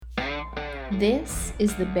This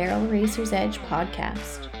is the Barrel Racer's Edge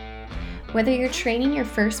podcast. Whether you're training your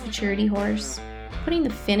first maturity horse, putting the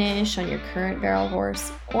finish on your current barrel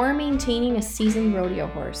horse, or maintaining a seasoned rodeo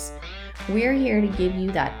horse, we're here to give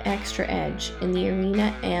you that extra edge in the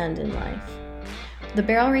arena and in life. The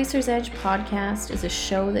Barrel Racer's Edge podcast is a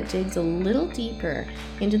show that digs a little deeper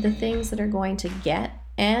into the things that are going to get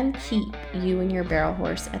and keep you and your barrel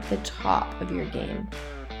horse at the top of your game.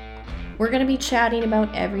 We're going to be chatting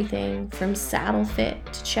about everything from saddle fit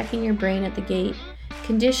to checking your brain at the gate,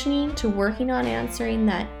 conditioning to working on answering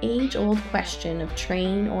that age-old question of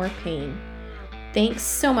train or pain. Thanks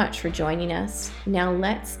so much for joining us. Now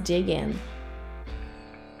let's dig in.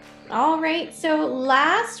 All right, so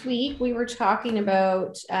last week we were talking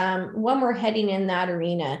about when we're heading in that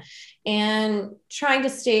arena and trying to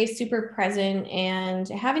stay super present and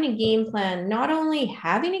having a game plan, not only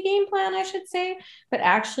having a game plan, I should say, but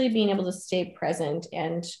actually being able to stay present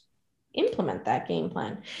and implement that game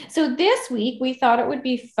plan. So this week we thought it would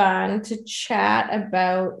be fun to chat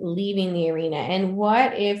about leaving the arena and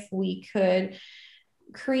what if we could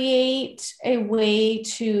create a way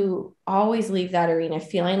to always leave that arena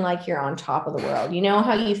feeling like you're on top of the world. You know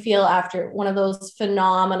how you feel after one of those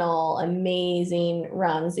phenomenal, amazing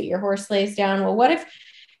runs that your horse lays down? Well, what if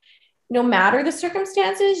no matter the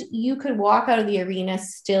circumstances, you could walk out of the arena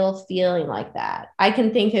still feeling like that? I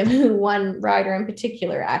can think of one rider in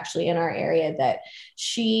particular, actually, in our area, that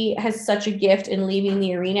she has such a gift in leaving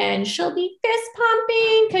the arena and she'll be fist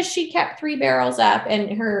pumping because she kept 3 barrels up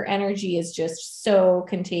and her energy is just so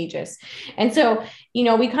contagious. And so, you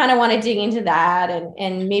know, we kind of want to dig into that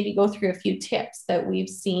and maybe go through a few tips that we've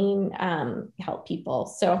seen help people.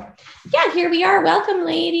 So yeah, here we are. Welcome,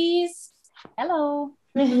 ladies. Hello.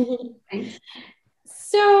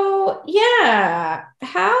 So yeah,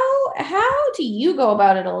 how do you go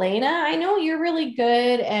about it, Elena? I know you're really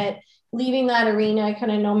good at leaving that arena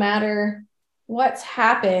kind of no matter what's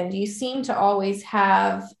happened. You seem to always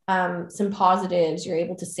have some positives you're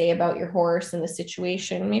able to say about your horse and the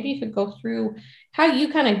situation. Maybe you could go through how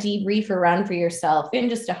you kind of debrief a run for yourself in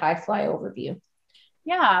just a high fly overview.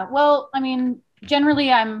 Yeah, well, I mean,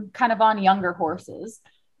 generally I'm kind of on younger horses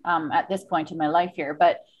at this point in my life here,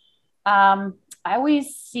 but I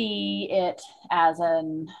always see it as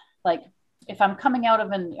like, if I'm coming out of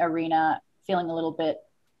an arena feeling a little bit,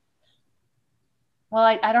 well,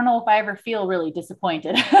 I don't know if I ever feel really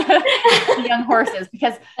disappointed the young horses,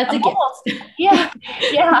 because that's I'm almost, yeah.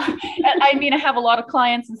 And I mean, I have a lot of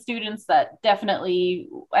clients and students that definitely,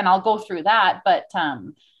 and I'll go through that, but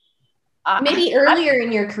maybe earlier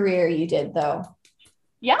in your career you did, though.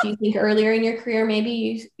 Yeah. Do you think earlier in your career,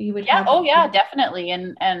 maybe you would have? Oh yeah, definitely.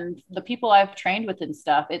 And the people I've trained with and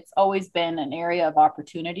stuff, it's always been an area of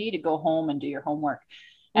opportunity to go home and do your homework.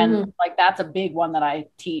 And like, that's a big one that I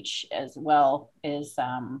teach as well, is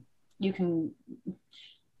you can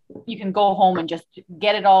go home and just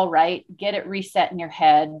get it all right, get it reset in your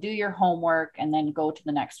head, do your homework, and then go to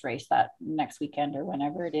the next race that next weekend or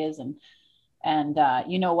whenever it is. And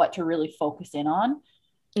you know what to really focus in on.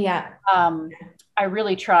 Yeah. I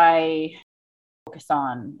really try to focus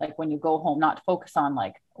on, like, when you go home, not focus on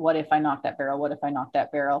like, what if I knock that barrel? What if I knock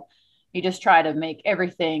that barrel? You just try to make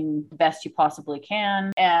everything the best you possibly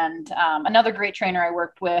can. And another great trainer I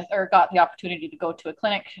worked with, or got the opportunity to go to a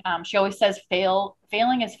clinic, she always says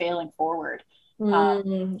failing is failing forward.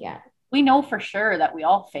 Yeah. We know for sure that we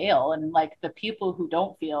all fail, and like, the people who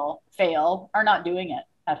don't fail are not doing it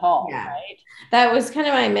at all. Yeah. Right. That was kind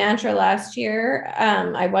of my mantra last year.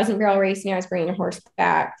 I wasn't barrel racing. I was bringing a horse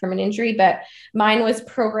back from an injury, but mine was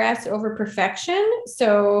progress over perfection.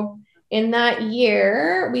 So in that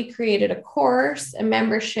year, we created a course, a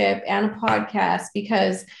membership, and a podcast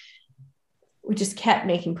because we just kept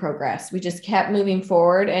making progress. We just kept moving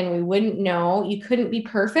forward, and we wouldn't know. You couldn't be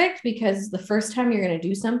perfect, because the first time you're going to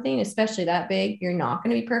do something, especially that big, you're not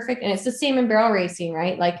going to be perfect. And it's the same in barrel racing,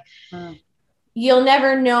 right? Like, you'll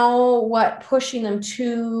never know what pushing them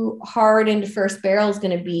too hard into first barrel is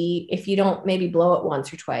going to be if you don't maybe blow it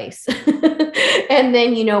once or twice. And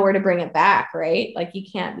then you know where to bring it back, right? Like, you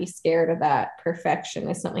can't be scared of that. Perfection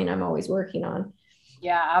is something I'm always working on.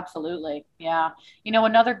 Yeah, absolutely. Yeah. You know,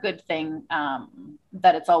 another good thing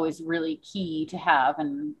that it's always really key to have,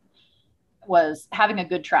 and was having a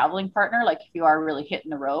good traveling partner. Like, if you are really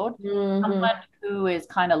hitting the road, someone who is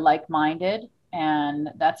kind of like-minded, and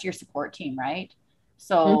that's your support team, right?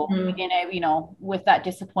 So you know, with that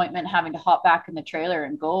disappointment, having to hop back in the trailer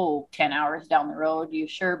and go 10 hours down the road, you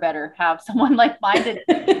sure better have someone like-minded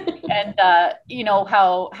and you know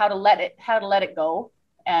how to let it go,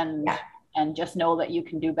 and just know that you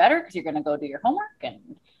can do better, because you're going to go do your homework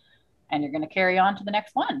and you're going to carry on to the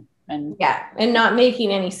next one. And and not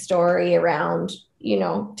making any story around,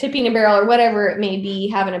 tipping a barrel or whatever it may be,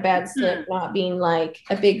 having a bad slip, not being like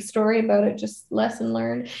a big story about it, just lesson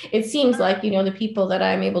learned. It seems like, the people that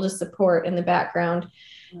I'm able to support in the background,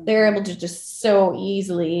 they're able to just so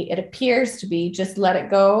easily, it appears to be, just let it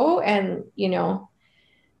go and,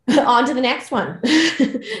 on to the next one.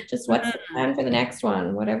 Just what's the plan for the next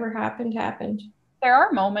one? Whatever happened. There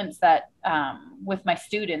are moments that with my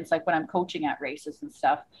students, like when I'm coaching at races and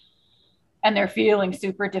stuff, and they're feeling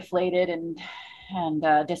super deflated and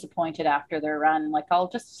disappointed after their run, like I'll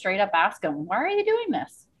just straight up ask them, why are you doing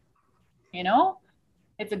this?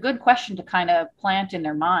 It's a good question to kind of plant in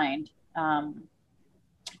their mind.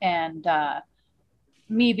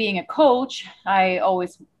 Me being a coach, I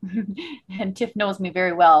always, and Tiff knows me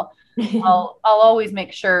very well, I'll always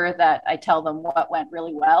make sure that I tell them what went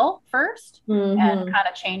really well first, and kind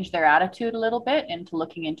of change their attitude a little bit into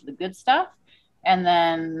looking into the good stuff, and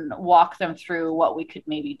then walk them through what we could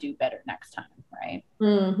maybe do better next time. Right.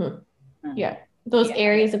 Yeah. Those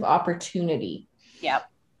areas of opportunity. Yep.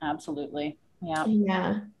 Absolutely. Yeah.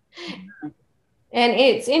 Yeah. And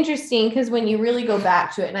it's interesting because when you really go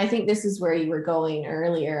back to it, and I think this is where you were going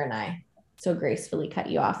earlier, and I so gracefully cut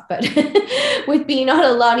you off, but with being on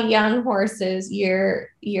a lot of young horses,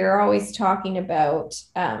 you're always talking about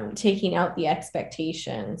taking out the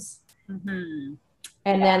expectations. And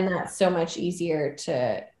then that's so much easier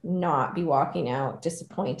to not be walking out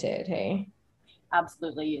disappointed. Hey.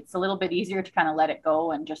 Absolutely. It's a little bit easier to kind of let it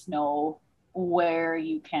go and just know where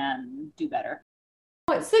you can do better.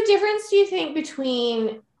 What's the difference, do you think,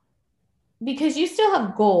 between, because you still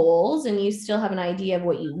have goals and you still have an idea of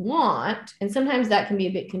what you want, and sometimes that can be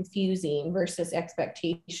a bit confusing, versus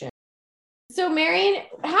expectation. So Marion,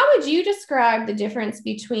 how would you describe the difference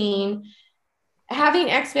between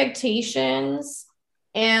having expectations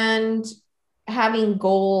and having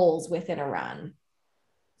goals within a run?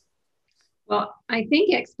 Well, I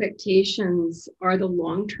think expectations are the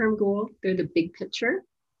long-term goal. They're the big picture.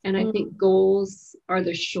 And I think goals are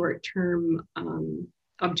the short-term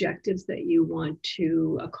objectives that you want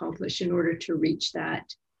to accomplish in order to reach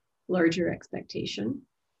that larger expectation.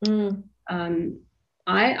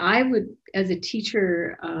 I would, as a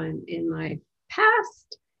teacher in my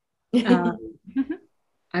past,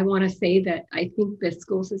 I want to say that I think the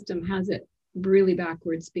school system has it really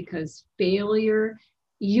backwards, because failure,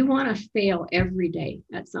 you want to fail every day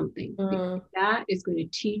at something. Because that is going to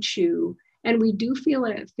teach you. And we do fail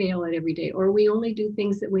at every day, or we only do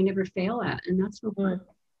things that we never fail at, and that's no fun.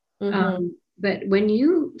 But when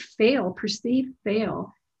you fail, perceived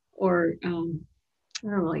fail, or I don't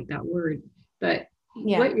like that word, but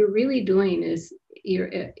what you're really doing is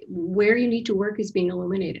where you need to work is being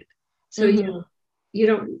illuminated. So you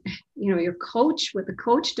don't, your coach, what the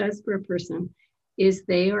coach does for a person is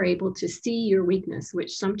they are able to see your weakness,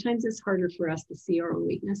 which sometimes is harder for us to see our own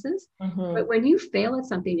weaknesses. But when you fail at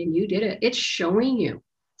something and you did it, it's showing you.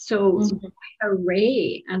 So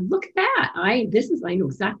hooray, and look at that. I know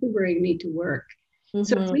exactly where I need to work.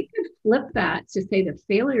 So if we could flip that to say that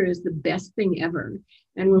failure is the best thing ever.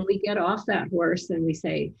 And when we get off that horse and we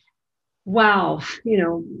say, wow,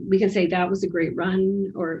 we can say that was a great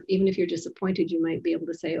run, or even if you're disappointed, you might be able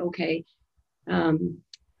to say, okay,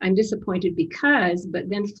 I'm disappointed because, but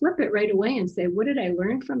then flip it right away and say, what did I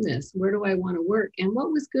learn from this? Where do I want to work? And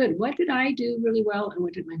what was good? What did I do really well? And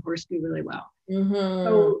what did my horse do really well?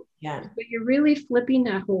 So but you're really flipping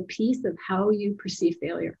that whole piece of how you perceive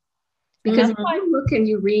failure. Because if I look and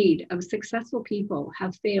you read of successful people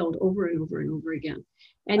have failed over and over and over again.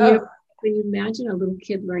 And when you imagine a little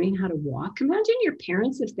kid learning how to walk, imagine your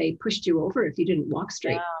parents if they pushed you over if you didn't walk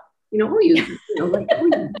straight. You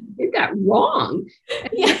did that wrong.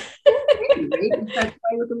 Right? That's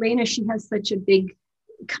why with Elena, she has such a big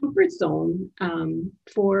comfort zone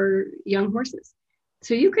for young horses.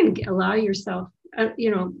 So you can allow yourself,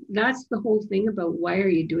 that's the whole thing about why are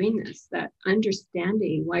you doing this, that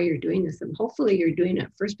understanding why you're doing this. And hopefully you're doing it,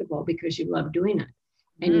 first of all, because you love doing it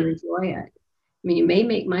and you enjoy it. I mean, you may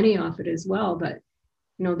make money off it as well, but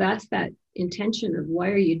that's that intention of why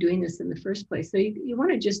are you doing this in the first place. So you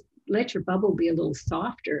want to just let your bubble be a little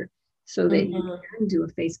softer so that you can do a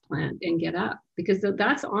face plant and get up, because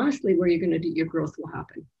that's honestly where you're going to do your growth will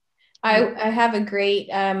happen. I have a great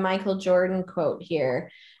Michael Jordan quote here.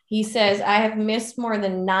 He says, I have missed more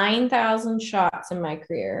than 9,000 shots in my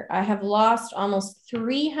career. I have lost almost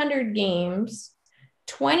 300 games.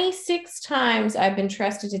 26 times I've been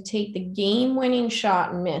trusted to take the game-winning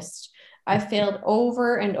shot and missed. I failed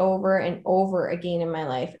over and over and over again in my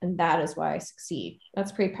life, and that is why I succeed.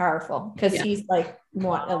 That's pretty powerful, because he's like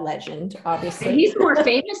what a legend, obviously. He's more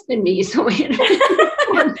famous than me, so a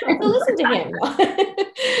to him.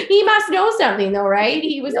 He must know something though, right?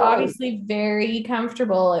 He was No. obviously very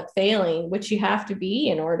comfortable at failing, which you have to be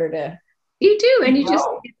in order to. You do. And you just,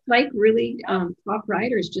 it's like really top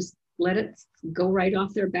riders just let it go right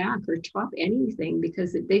off their back or top anything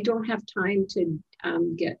because they don't have time to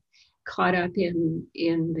get caught up in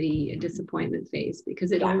the disappointment phase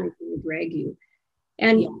because it only will drag you.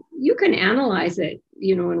 And you can analyze it,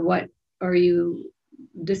 and what are you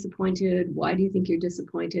disappointed? Why do you think you're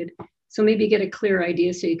disappointed? So maybe get a clear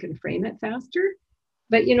idea so you can frame it faster.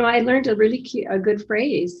 But, I learned a good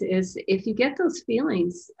phrase is if you get those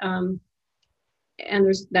feelings and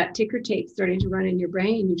there's that ticker tape starting to run in your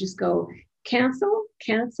brain, you just go, cancel,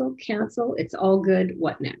 cancel, cancel. It's all good.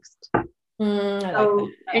 What next? And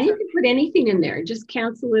you can put anything in there, just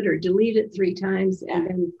cancel it or delete it 3 times and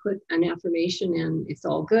then put an affirmation in. It's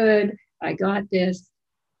all good. I got this.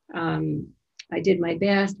 I did my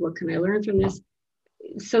best. What can I learn from this?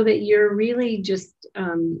 So that you're really just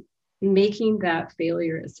making that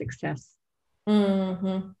failure a success.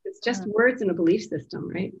 Mm-hmm. It's just words and a belief system,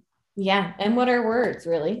 right? Yeah. And what are words,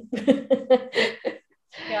 really? Yeah,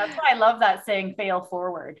 that's why I love that saying fail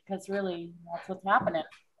forward, because really that's what's happening.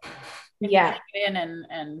 If you get in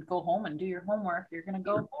and go home and do your homework, you're going to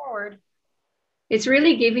go forward. It's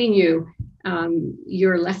really giving you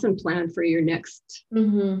your lesson plan for your next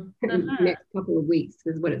next couple of weeks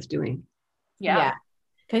is what it's doing. Yeah.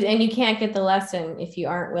 And you can't get the lesson if you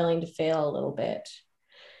aren't willing to fail a little bit.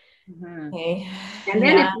 Okay. And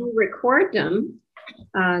then if you record them,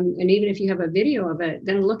 and even if you have a video of it,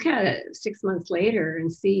 then look at it 6 months later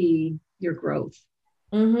and see your growth.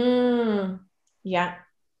 Yeah.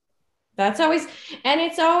 That's always, and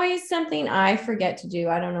it's always something I forget to do.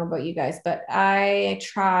 I don't know about you guys, but I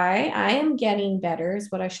am getting better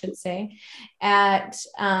is what I should say at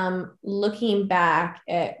looking back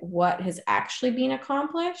at what has actually been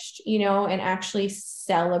accomplished, and actually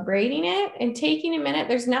celebrating it and taking a minute.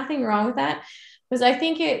 There's nothing wrong with that because I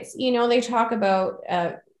think it's, they talk about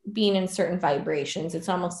being in certain vibrations. It's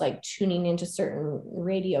almost like tuning into certain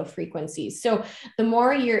radio frequencies. So the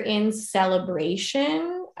more you're in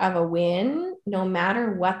celebration of a win, no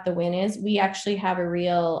matter what the win is, we actually have a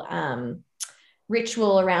real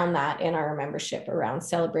ritual around that in our membership around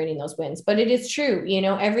celebrating those wins. But it is true,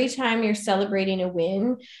 every time you're celebrating a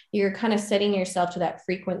win, you're kind of setting yourself to that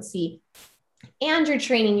frequency. And you're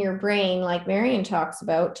training your brain, like Marion talks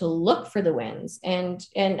about, to look for the wins. And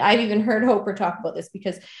I've even heard Oprah talk about this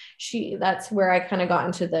because that's where I kind of got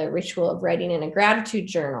into the ritual of writing in a gratitude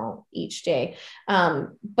journal each day.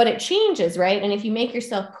 But it changes, right? And if you make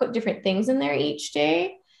yourself put different things in there each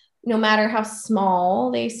day, no matter how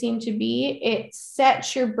small they seem to be, it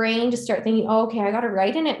sets your brain to start thinking, oh, okay, I got to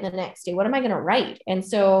write in it the next day. What am I going to write? And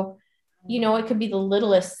so it could be the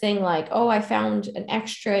littlest thing like, oh, I found an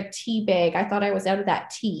extra tea bag. I thought I was out of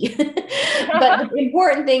that tea. But the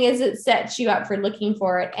important thing is it sets you up for looking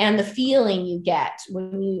for it. And the feeling you get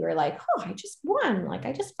when you are like, oh, I just won. Like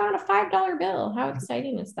I just found a $5 bill. How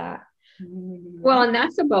exciting is that? Well, and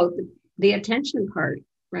that's about the attention part,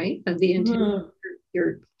 right? Of the intention.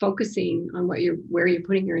 You're focusing on where you're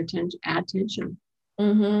putting your attention.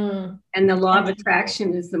 And the law of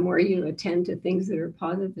attraction is the more you attend to things that are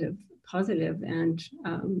positive and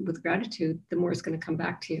with gratitude, the more it's going to come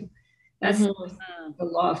back to you. That's the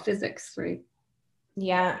law of physics, right?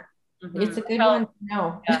 Yeah. It's a good one to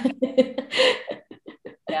know.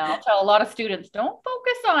 Yeah, I'll tell a lot of students, don't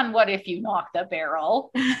focus on what if you knock the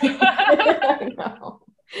barrel. No.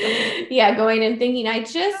 Yeah, going and thinking, I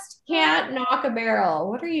just can't knock a barrel.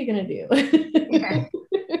 What are you going to do?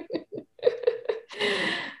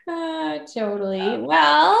 Totally.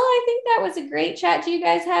 Well, I think that was a great chat. Do you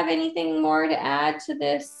guys have anything more to add to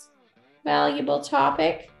this valuable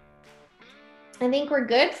topic? I think we're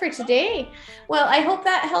good for today. Well, I hope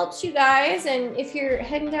that helps you guys. And if you're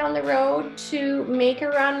heading down the road to make a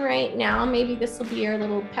run right now, maybe this will be your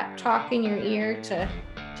little pep talk in your ear to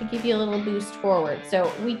give you a little boost forward.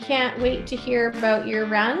 So we can't wait to hear about your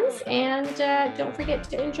runs, and don't forget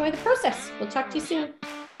to enjoy the process. We'll talk to you soon.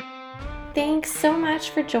 Thanks so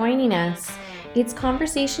much for joining us. It's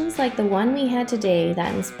conversations like the one we had today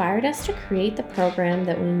that inspired us to create the program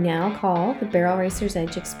that we now call the Barrel Racer's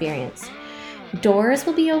Edge Experience. Doors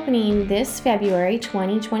will be opening this February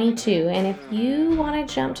 2022, and if you want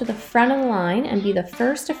to jump to the front of the line and be the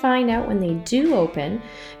first to find out when they do open,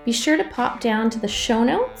 be sure to pop down to the show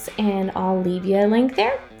notes and I'll leave you a link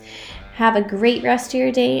there. Have a great rest of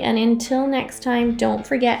your day, and until next time, don't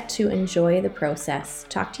forget to enjoy the process.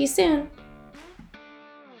 Talk to you soon.